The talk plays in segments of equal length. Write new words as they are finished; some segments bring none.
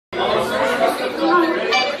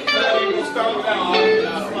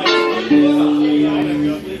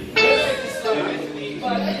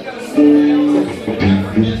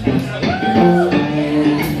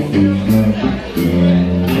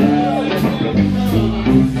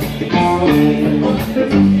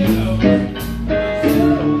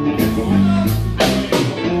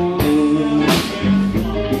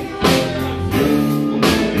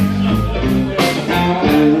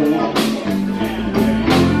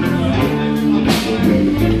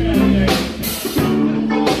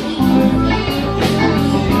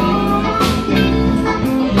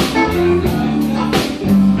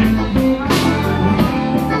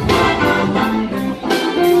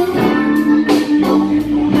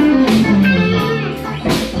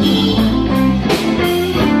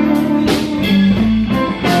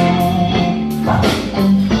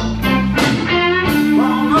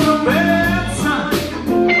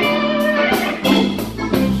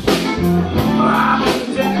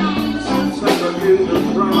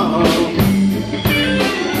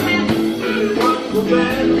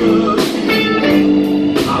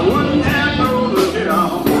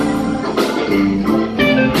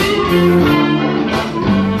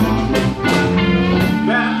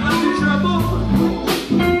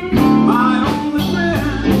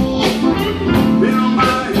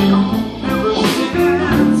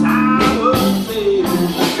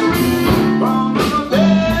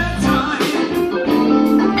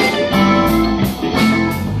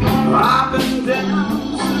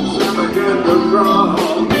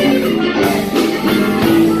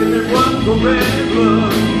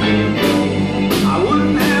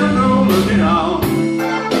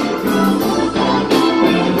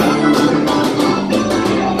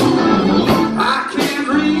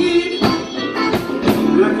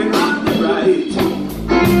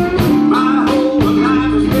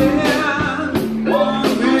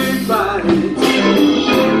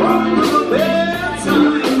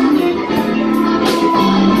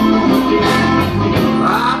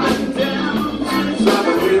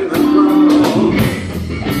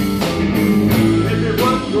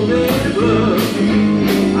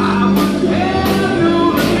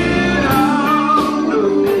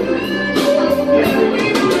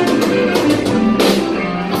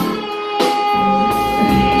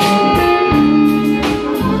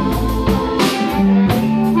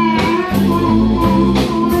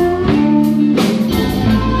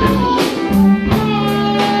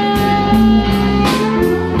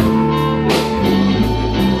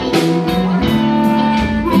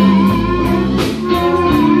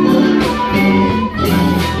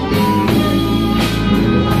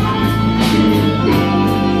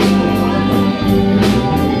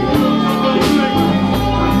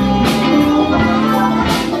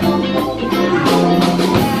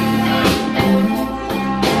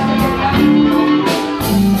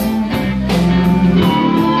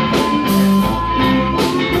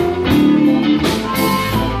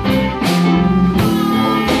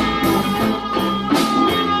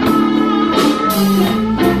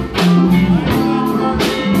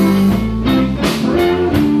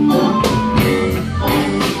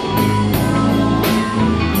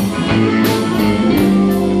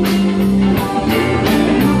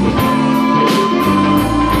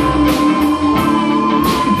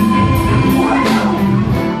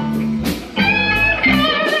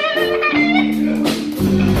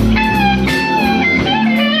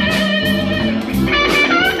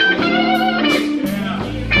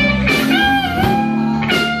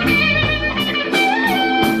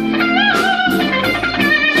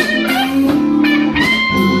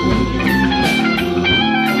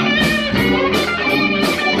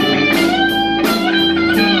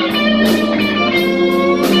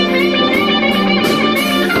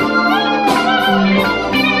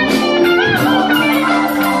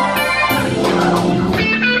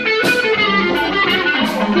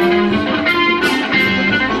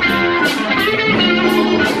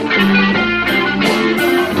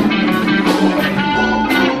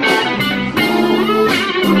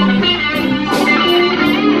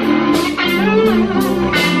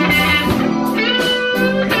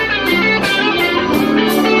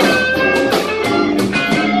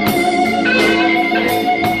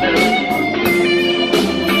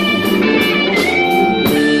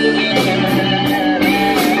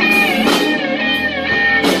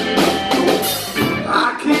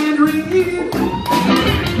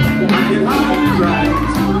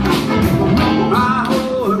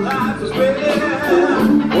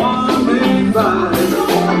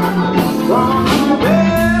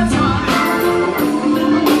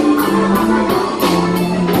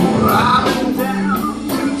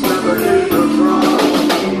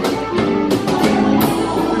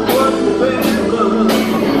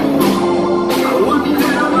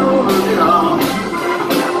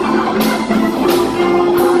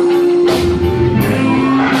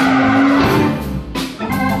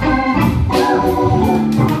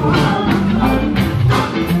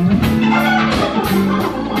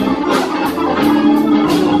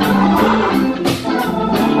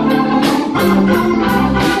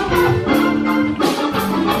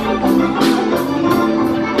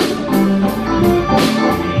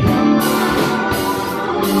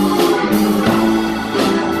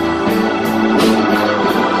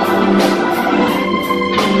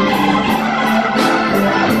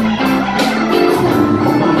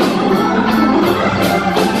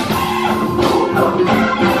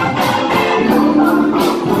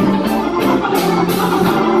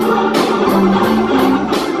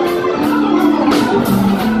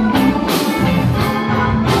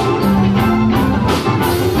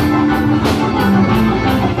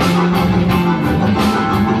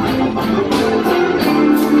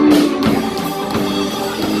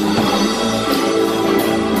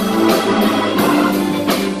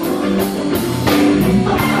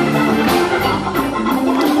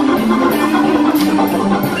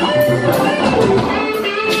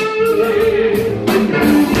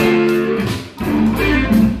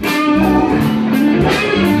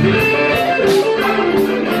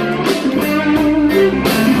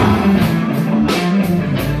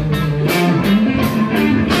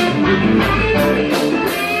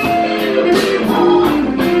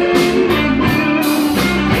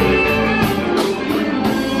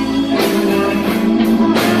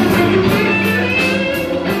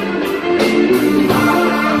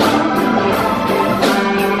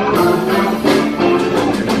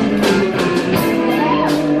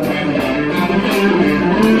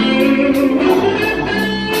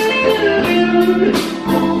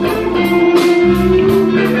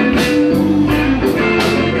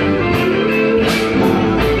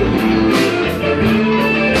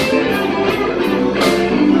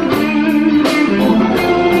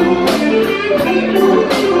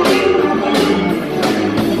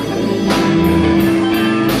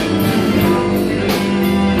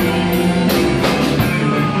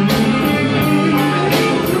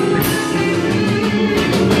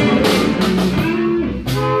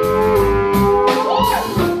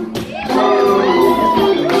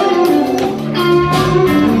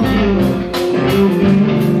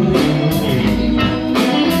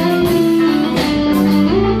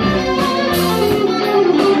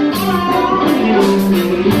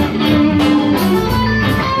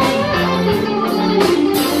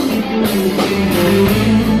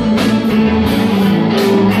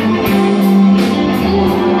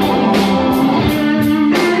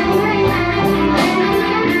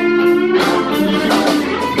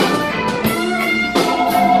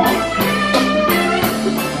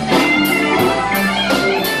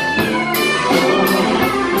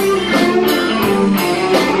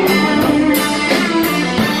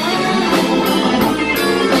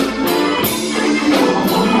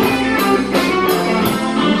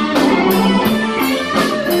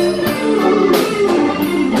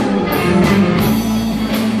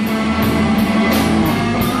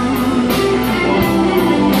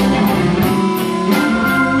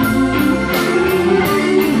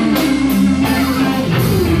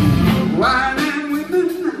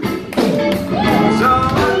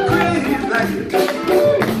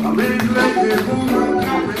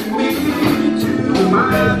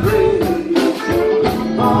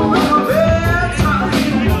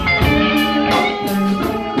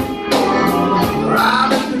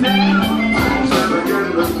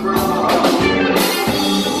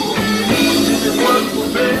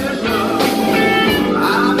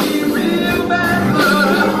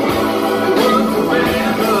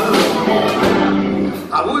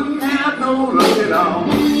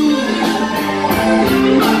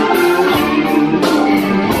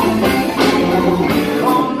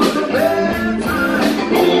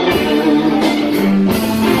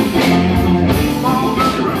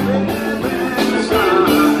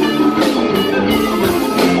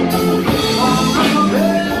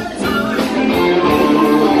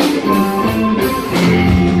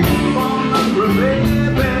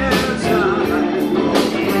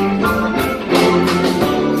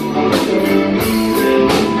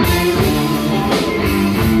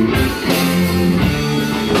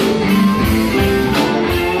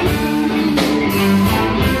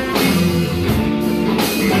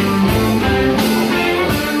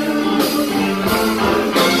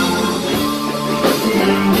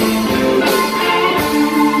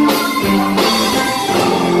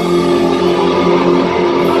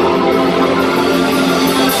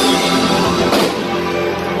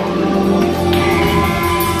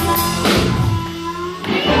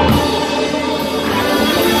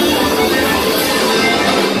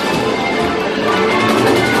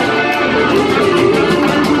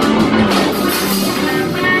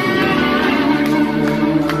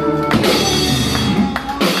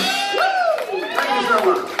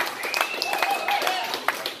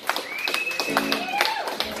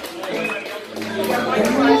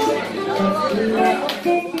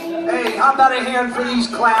Hey, how about a hand for these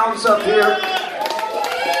clowns up here?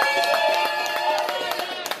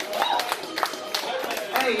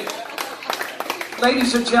 Hey,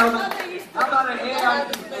 ladies and gentlemen, how about a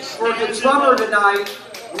hand for the drummer tonight,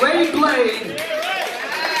 Ray Blade,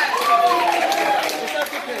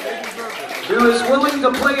 who is willing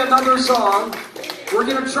to play another song. We're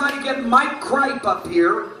going to try to get Mike Kripe up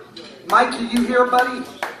here. Mike, are you here, buddy?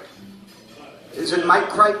 Is it Mike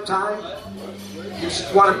Kripe time? You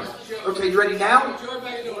just want to... Okay, you ready now?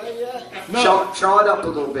 No. Show it up a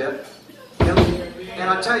little bit. And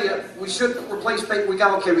I tell you, we should replace bass. We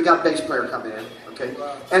got a bass player coming in. Okay.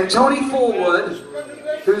 And Tony Fullwood,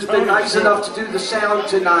 who's been nice enough to do the sound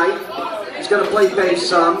tonight, is going to play bass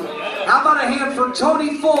some. How about a hand for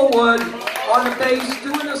Tony Fullwood on the bass,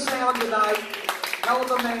 doing the sound tonight? Hell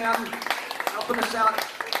of a man, helping us out.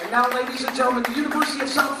 And now, ladies and gentlemen, the University of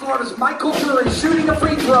South Florida's Michael Curry shooting a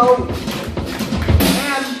free throw,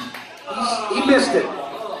 and he missed it.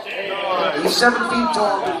 He's 7 feet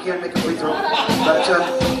tall, but he can't make a free throw. But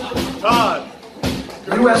Todd.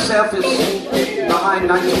 USF is behind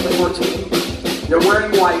 19-14. They're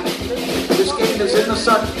wearing white. This game is in the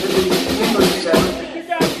sun in the English set.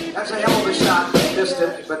 That's a hell of a shot. Missed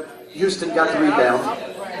it, but Houston got the rebound.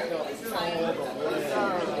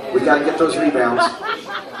 We got to get those rebounds.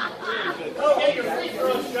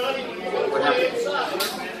 What happened?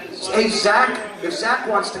 Hey, Zach, if Zach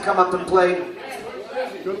wants to come up and play.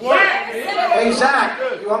 Good work. Hey, Zach,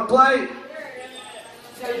 you want to play?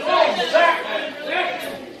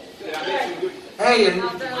 Hey, and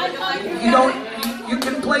you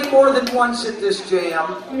can play more than once at this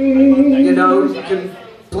jam. You know, you can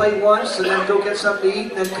play once and then go get something to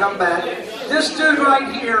eat and then come back. This dude right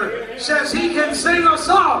here says he can sing a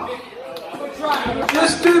song.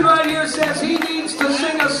 This dude right here says he needs to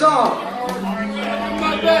sing a song.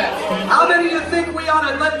 How many of you think we ought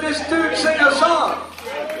to let this dude sing a song?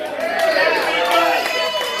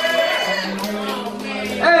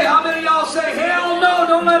 Hey, how many of y'all say, hell no,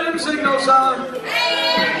 don't let him sing no song?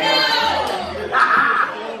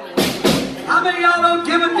 How many of y'all don't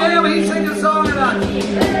give a damn he sing a song or not?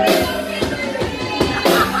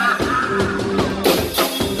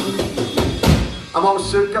 I'm on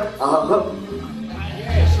Suka. All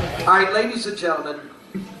right, ladies and gentlemen,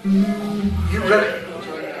 you ready?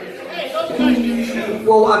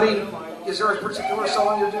 Well, I mean, is there a particular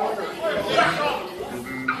song you're doing?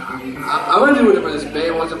 I want to do whatever this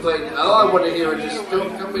band wants to play. All I want to hear is just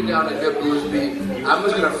come me down a good blues beat. I'm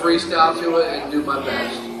just going to freestyle to it and do my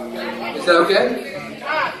best. Is that okay?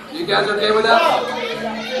 You guys okay with that?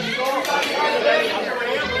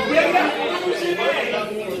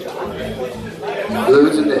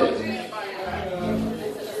 Blues and egg.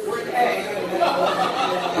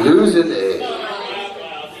 Blues and egg.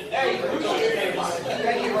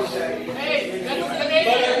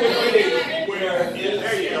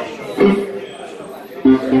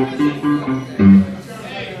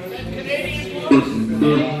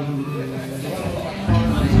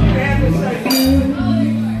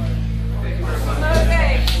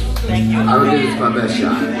 I will give this my best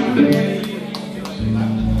shot.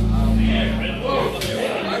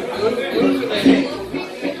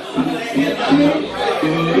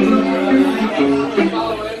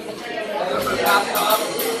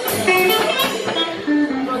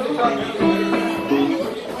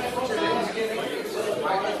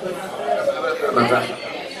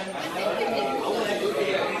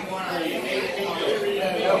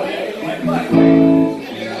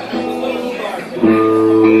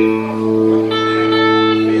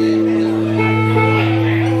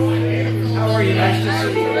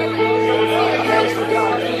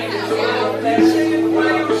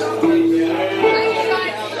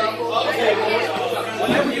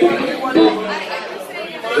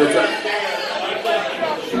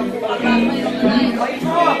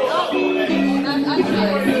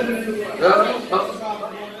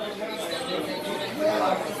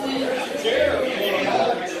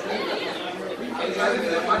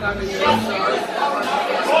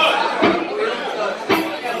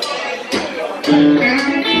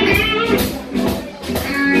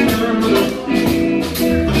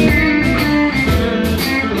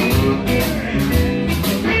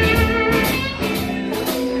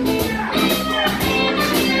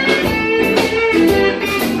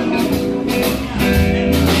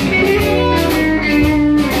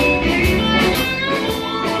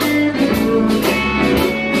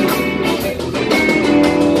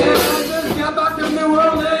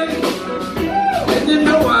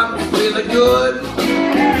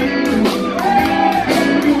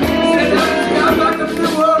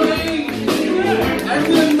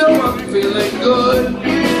 know I'm feeling good.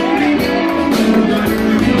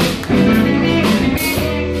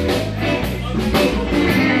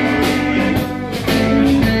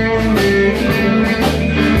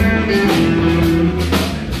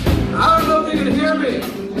 I don't know if you can hear me,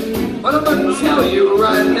 but I'm gonna tell you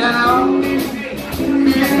right now.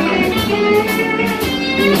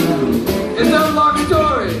 It's a long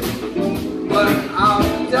story, but I'll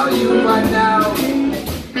tell you right now.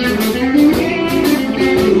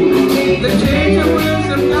 The cage of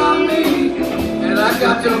wisdom got me, and I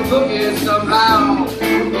got to book it somehow.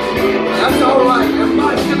 That's alright, and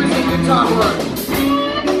Mike, give me some guitar work.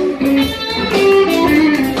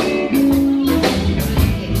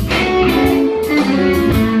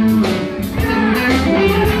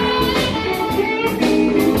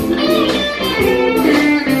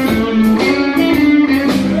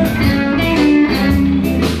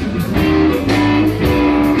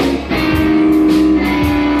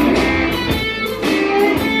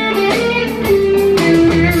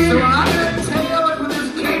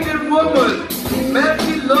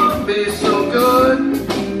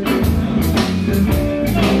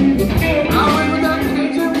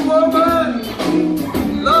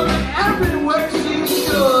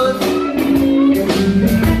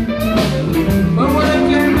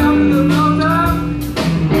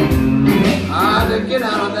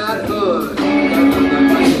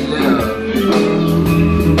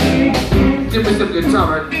 Give me some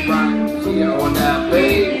guitar, Brian. See on that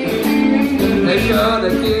bass. And gonna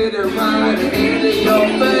get it right into your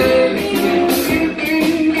face.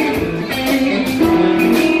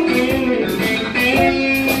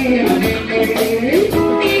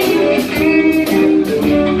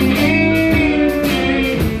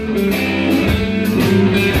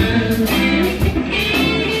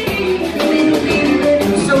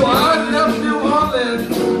 So I left New Orleans,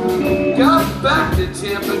 got back to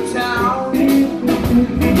Tampa Town.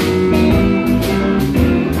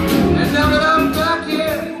 And now that I'm back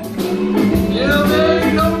here, you know there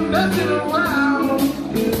ain't no messing around.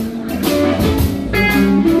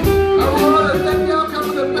 I wanna thank y'all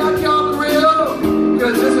coming to Backyard Grill,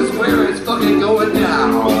 cause this is where it's fucking going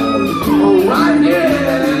down. Right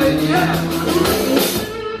here, yeah.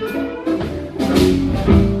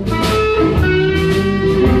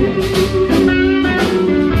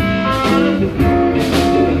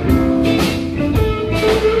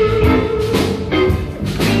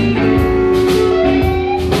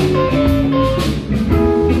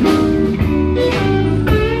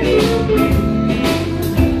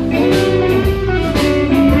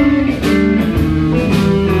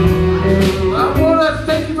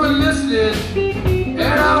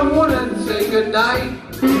 Night.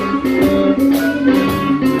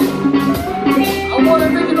 I want to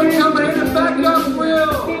thank you for coming in the Backyard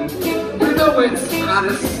Grill. You know it's out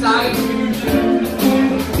of sight.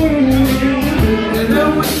 And then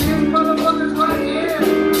with these motherfuckers right here,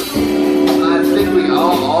 I think we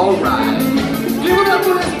all right. Give it up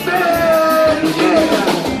for this band, yeah.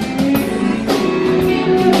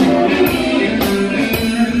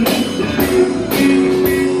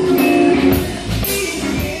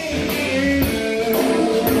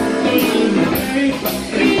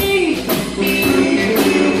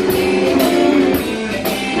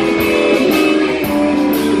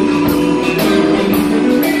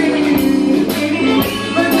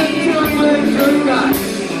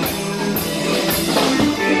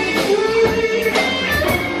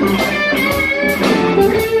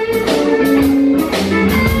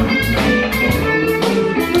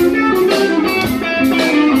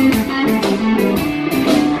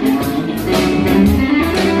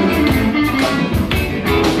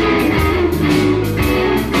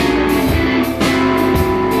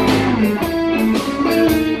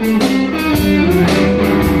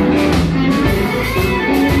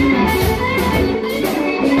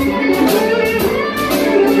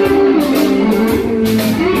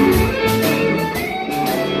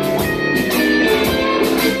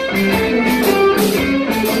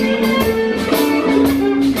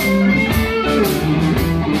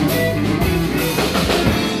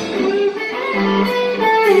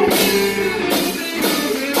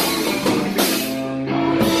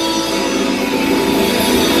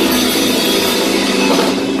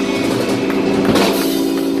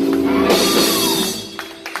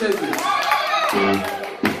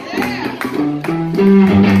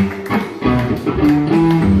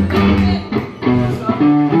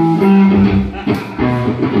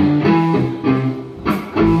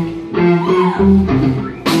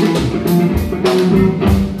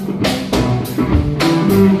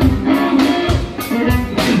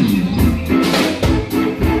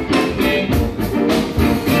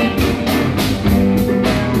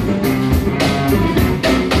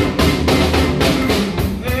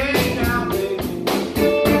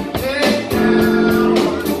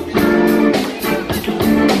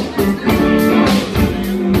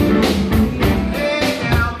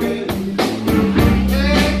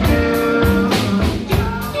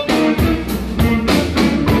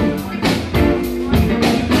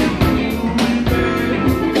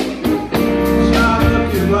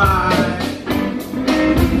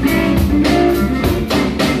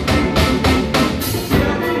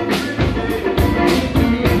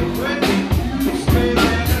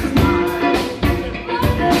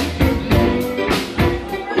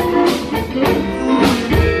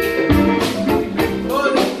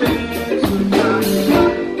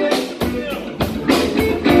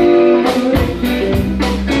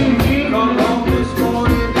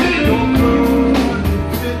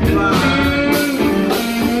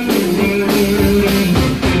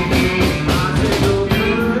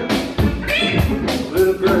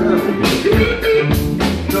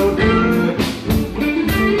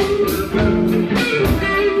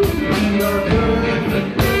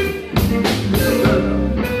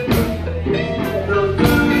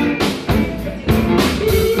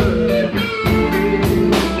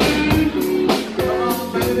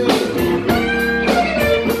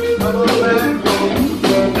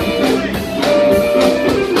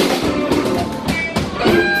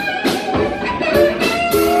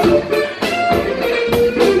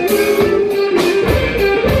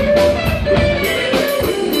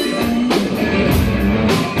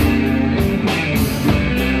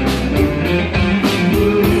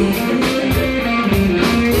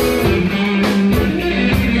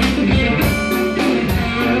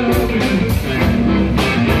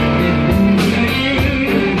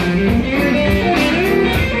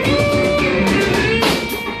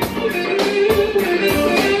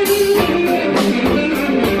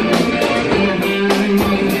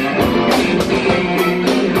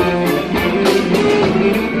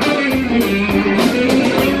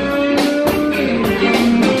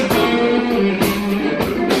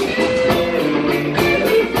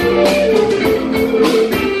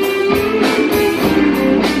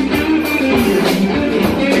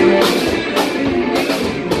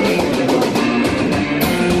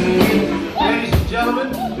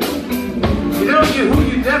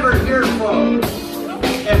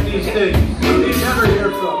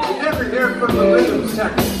 from the rhythm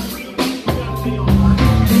section?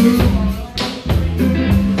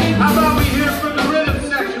 How about we hear from the rhythm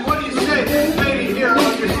section? What do you say? This lady here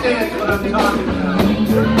understands what I'm talking about.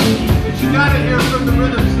 But you gotta hear from the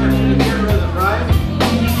rhythm section to hear rhythm, right?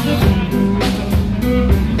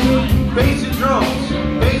 Bass and drums.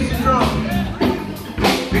 Bass and drums.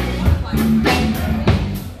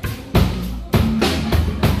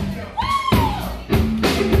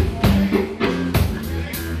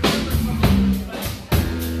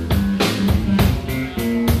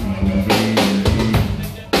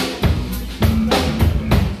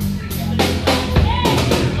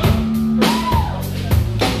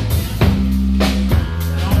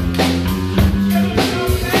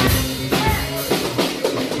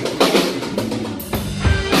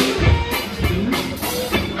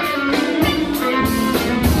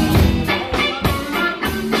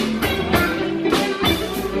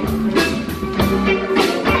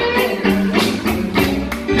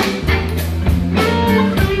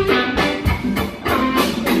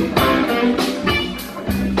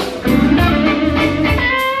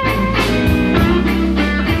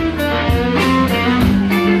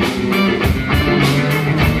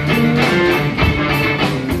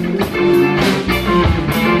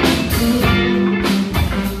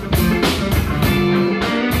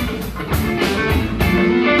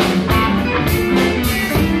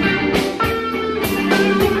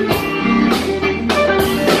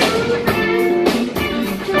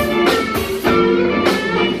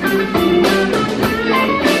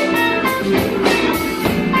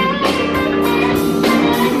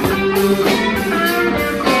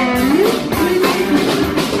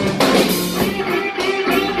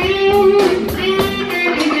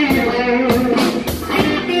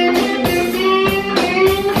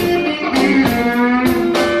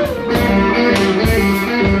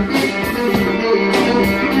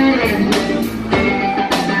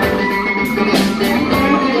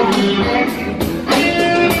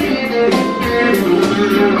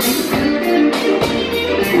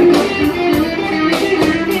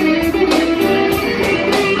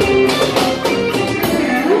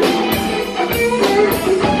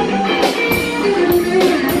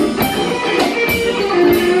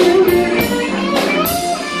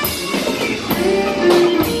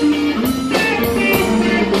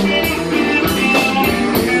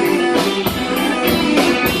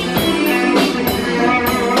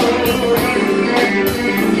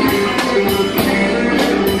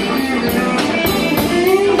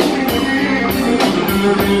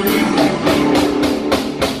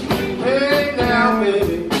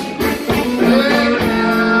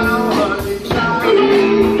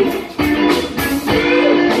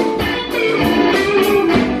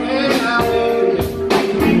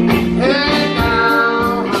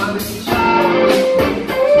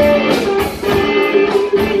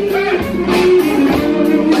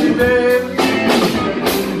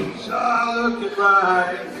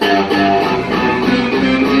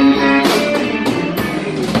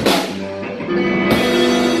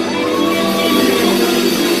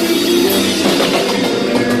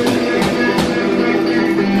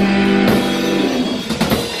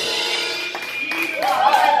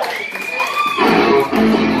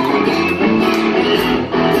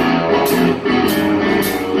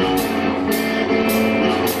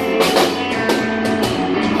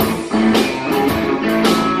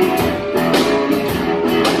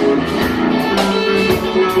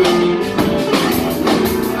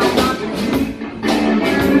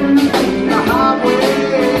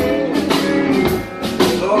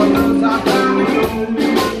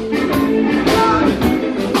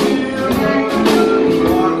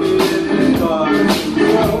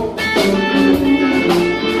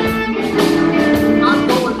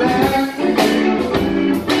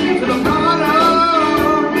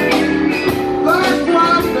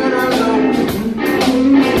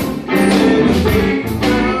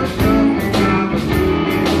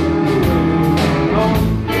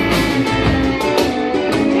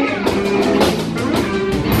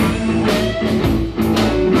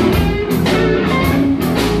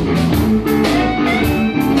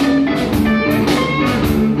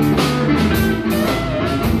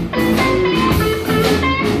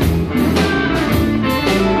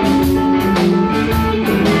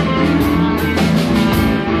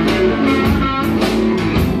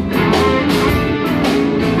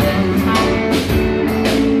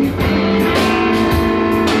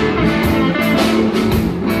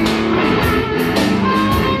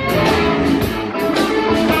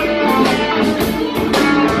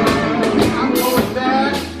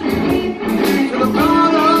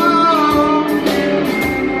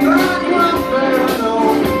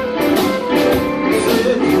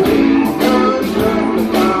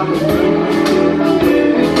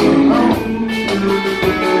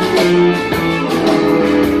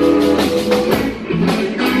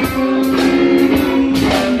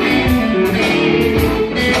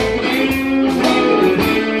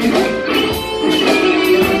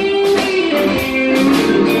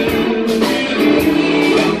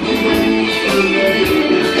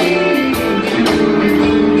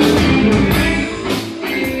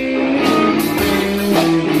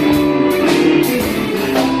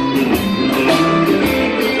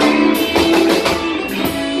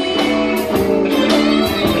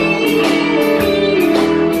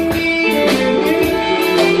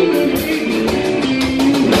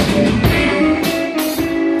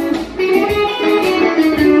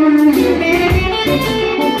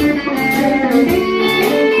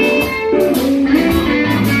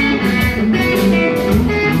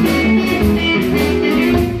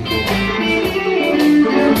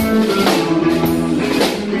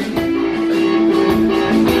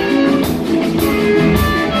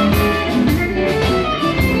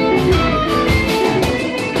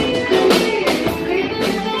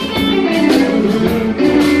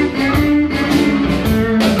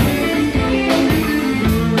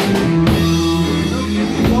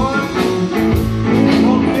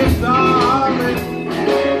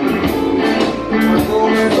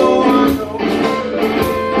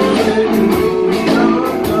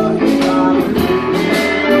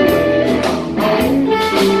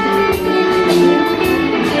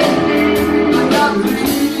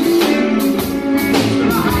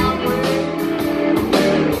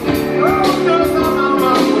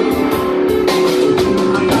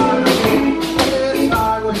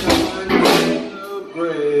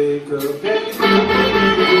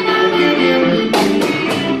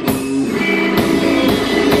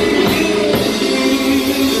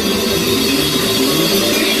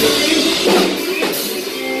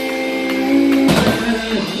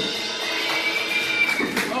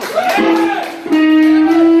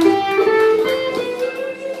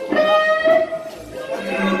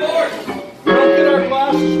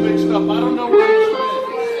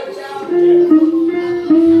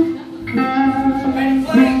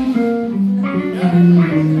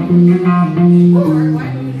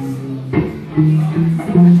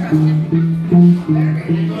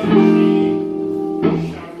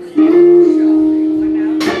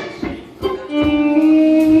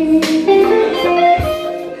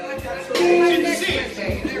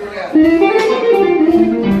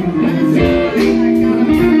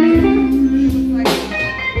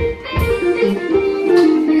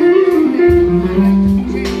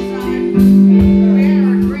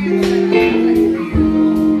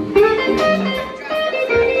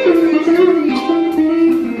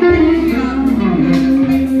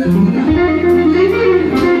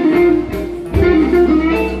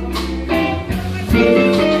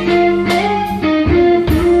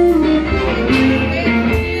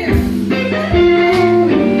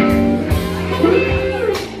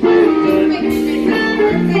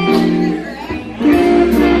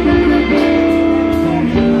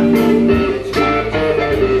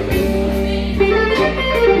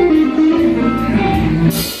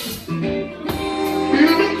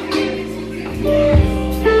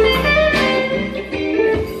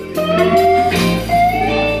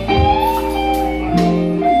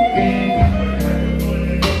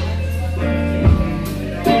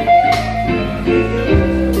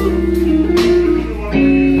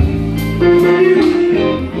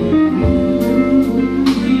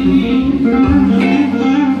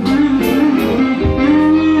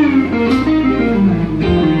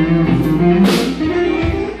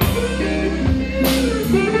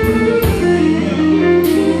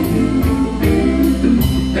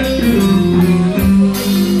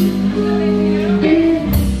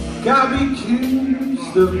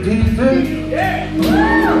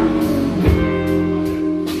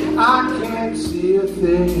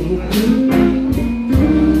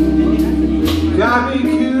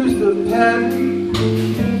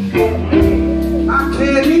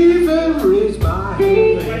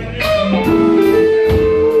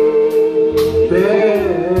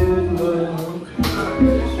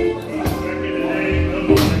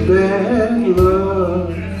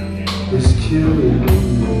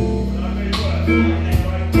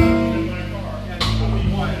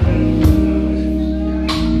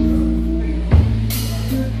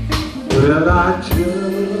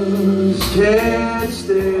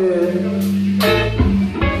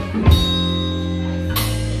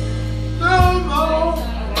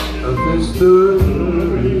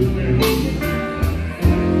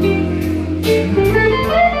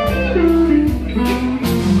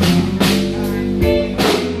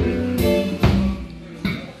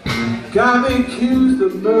 Got me accused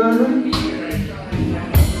of murder.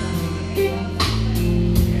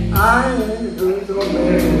 I ain't hurt no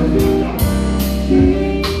man.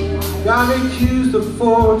 Got me accused of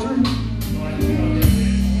forgery.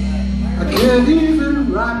 I can't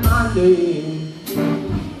even write my name.